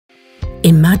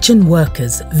Imagine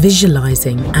workers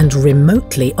visualizing and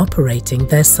remotely operating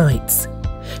their sites,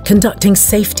 conducting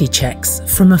safety checks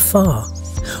from afar,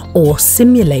 or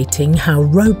simulating how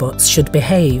robots should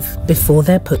behave before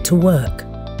they're put to work.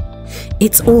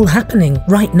 It's all happening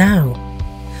right now.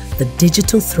 The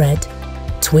digital thread,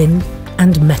 twin,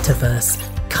 and metaverse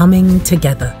coming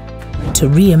together to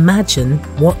reimagine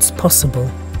what's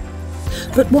possible.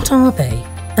 But what are they,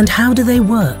 and how do they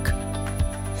work?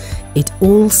 It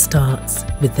all starts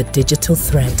with the digital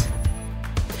thread.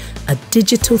 A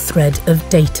digital thread of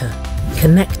data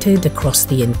connected across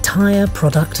the entire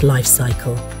product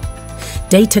lifecycle.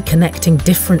 Data connecting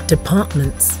different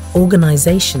departments,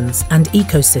 organizations, and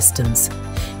ecosystems,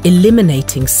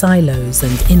 eliminating silos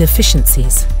and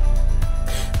inefficiencies.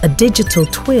 A digital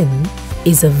twin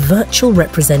is a virtual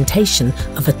representation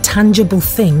of a tangible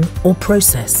thing or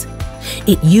process.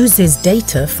 It uses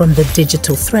data from the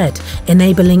digital thread,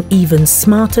 enabling even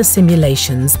smarter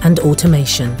simulations and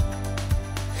automation.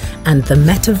 And the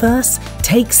metaverse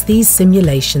takes these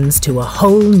simulations to a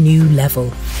whole new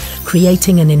level,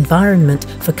 creating an environment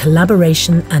for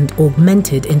collaboration and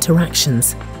augmented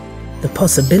interactions. The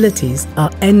possibilities are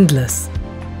endless.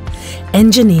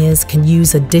 Engineers can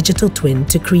use a digital twin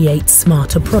to create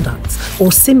smarter products or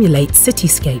simulate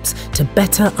cityscapes to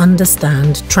better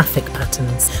understand traffic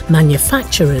patterns.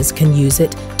 Manufacturers can use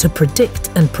it to predict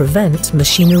and prevent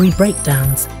machinery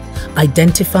breakdowns,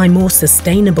 identify more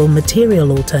sustainable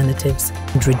material alternatives,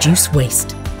 and reduce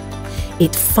waste.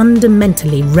 It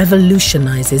fundamentally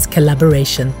revolutionizes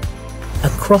collaboration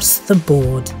across the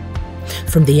board,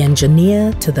 from the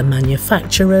engineer to the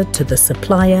manufacturer to the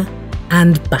supplier,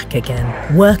 and back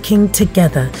again, working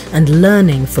together and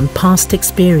learning from past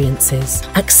experiences,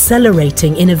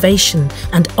 accelerating innovation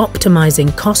and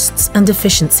optimizing costs and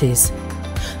efficiencies.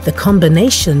 The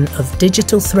combination of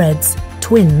digital threads,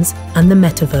 twins, and the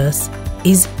metaverse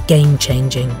is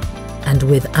game-changing. And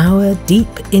with our deep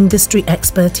industry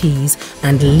expertise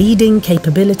and leading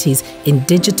capabilities in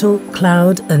digital,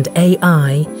 cloud, and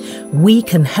AI, we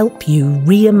can help you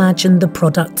reimagine the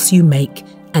products you make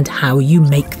and how you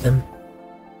make them.